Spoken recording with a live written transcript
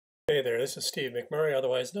Hey there, this is Steve McMurray,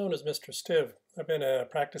 otherwise known as Mr. Stiv. I've been a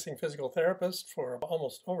practicing physical therapist for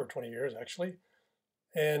almost over 20 years, actually.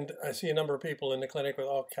 And I see a number of people in the clinic with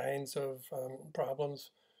all kinds of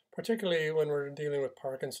problems, particularly when we're dealing with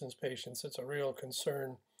Parkinson's patients. It's a real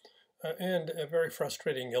concern and a very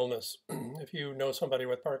frustrating illness. If you know somebody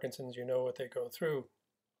with Parkinson's, you know what they go through.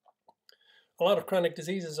 A lot of chronic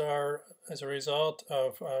diseases are as a result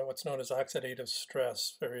of what's known as oxidative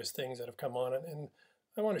stress, various things that have come on it. And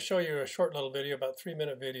I want to show you a short little video, about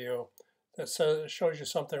 3-minute video, that shows you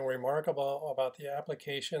something remarkable about the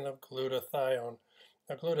application of glutathione.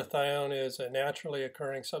 Now, glutathione is a naturally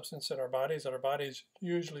occurring substance in our bodies that our bodies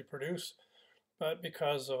usually produce, but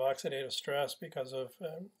because of oxidative stress, because of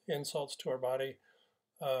insults to our body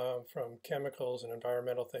from chemicals and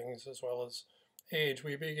environmental things, as well as age,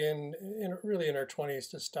 we begin really in our 20s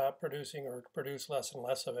to stop producing or produce less and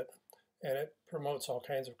less of it, and it promotes all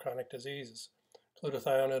kinds of chronic diseases.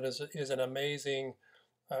 Glutathione is an amazing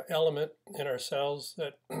element in our cells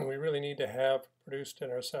that we really need to have produced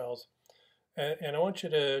in our cells. And I want you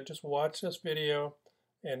to just watch this video,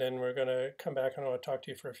 and then we're going to come back and I want to talk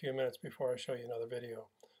to you for a few minutes before I show you another video.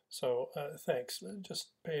 So thanks.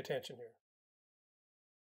 Just pay attention here.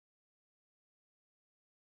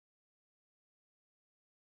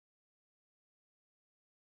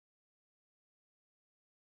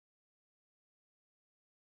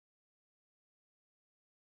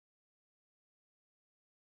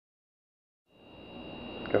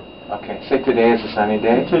 Go. Okay. Say today is a sunny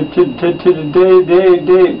day. Today is a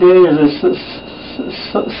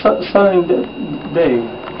sunny day. Good.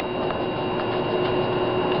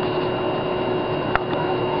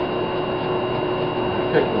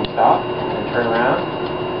 Can you stop and turn around?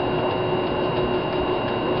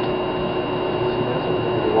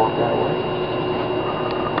 Can you walk that way?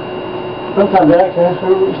 Sometimes I can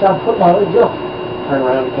actually reach down and put my legs up. Turn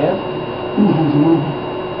around again.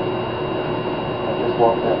 Just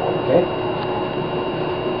walk that way, okay?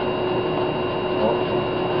 Okay.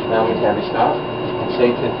 Now we have you stop and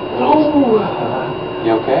say to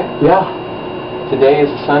you okay? Yeah. Today is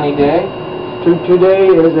a sunny day.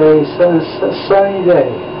 Today is a sunny day.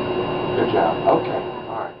 Good job. Okay.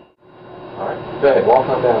 All right. All right. Go ahead. Walk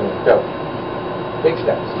on down there. Go. Big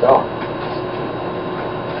steps. Go on.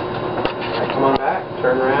 All right. Come on back.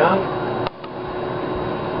 Turn around.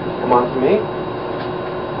 Come on to me.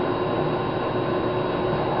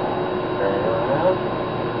 Turn around.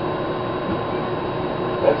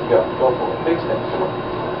 Let's go. Go for it. Big steps. Come on.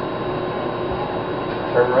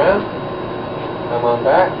 Turn around. Come on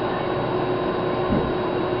back.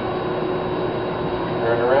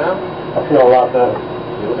 Turn around. I feel a lot better.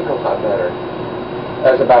 You look a lot better.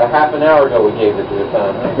 That was about a half an hour ago we gave it to the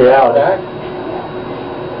phone, huh? Yeah. Back.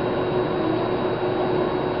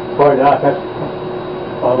 Boy, Doc,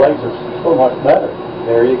 my legs are so much better.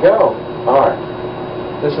 There you go. All right.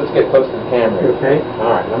 Let's get close to the camera. Okay.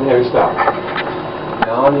 All right. Let me have you stop.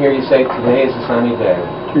 Now on here you say today is a sunny day.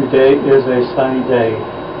 Today is a sunny day.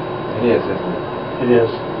 It is, isn't it? It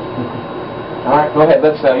is. All right. Go ahead.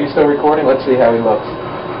 Let's. You still recording? Let's see how he looks.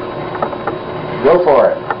 Go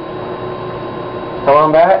for it. Come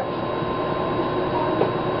on back.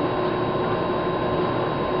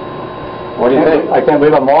 What do you think? I can't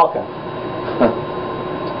believe I'm walking.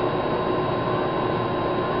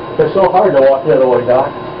 It's so hard to walk the other way,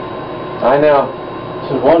 Doc. I know.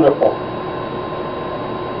 This is wonderful.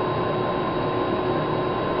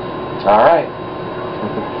 All right.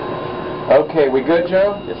 Okay, we good,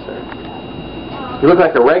 Joe? Yes, sir. You look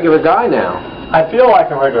like a regular guy now. I feel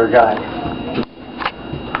like a regular guy.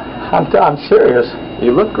 I'm serious.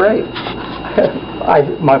 You look great.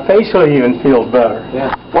 My facial even feels better.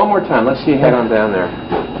 Yeah. One more time. Let's see your head on down there.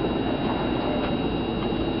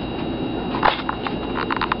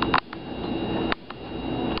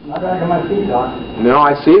 Not back on my feet, Doc. No,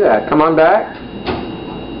 I see that. Come on back.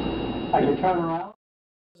 I can turn around.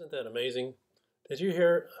 Isn't that amazing? Did you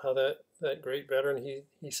hear how that great veteran, he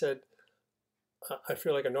said, I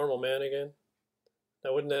feel like a normal man again?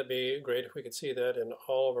 Now, wouldn't that be great if we could see that in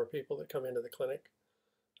all of our people that come into the clinic?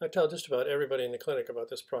 I tell just about everybody in the clinic about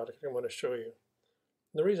this product I want to show you.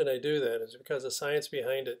 And the reason I do that is because the science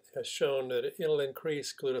behind it has shown that it'll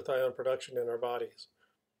increase glutathione production in our bodies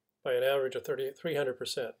by an average of 300%.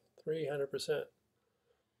 300%.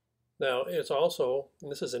 Now, it's also,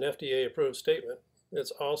 and this is an FDA-approved statement,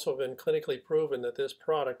 it's also been clinically proven that this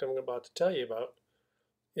product I'm about to tell you about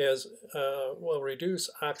will reduce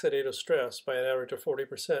oxidative stress by an average of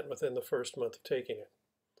 40% within the first month of taking it.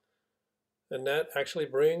 And that actually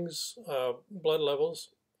brings blood levels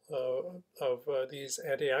of these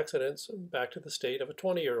antioxidants back to the state of a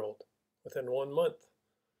 20-year-old within 1 month.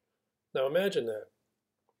 Now imagine that.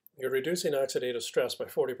 You're reducing oxidative stress by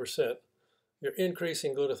 40%. You're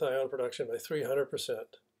increasing glutathione production by 300%.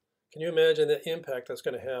 Can you imagine the impact that's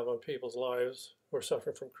going to have on people's lives who are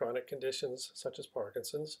suffering from chronic conditions such as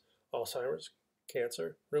Parkinson's, Alzheimer's,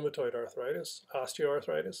 cancer, rheumatoid arthritis,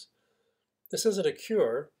 osteoarthritis? This isn't a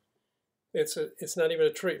cure. It's not even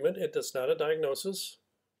a treatment. It's not a diagnosis.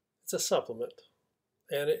 It's a supplement.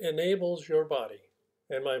 And it enables your body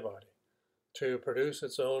and my body to produce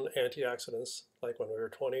its own antioxidants like when we were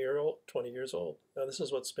 20 years old. Now this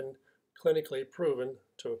is what's been clinically proven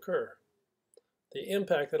to occur. The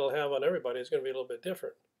impact that it'll have on everybody is going to be a little bit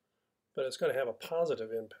different, but it's going to have a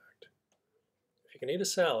positive impact. If you can eat a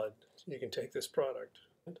salad, you can take this product.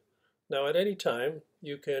 Now at any time,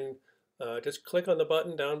 you can just click on the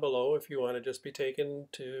button down below if you want to just be taken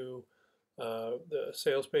to the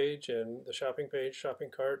sales page and the shopping page, shopping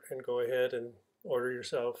cart, and go ahead and order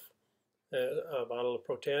yourself a bottle of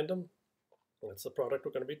Protandem. That's the product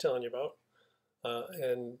we're going to be telling you about.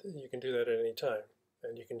 And you can do that at any time.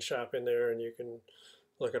 And you can shop in there and you can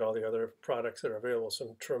look at all the other products that are available.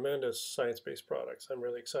 Some tremendous science-based products. I'm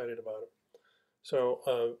really excited about them.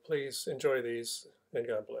 So please enjoy these and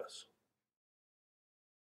God bless.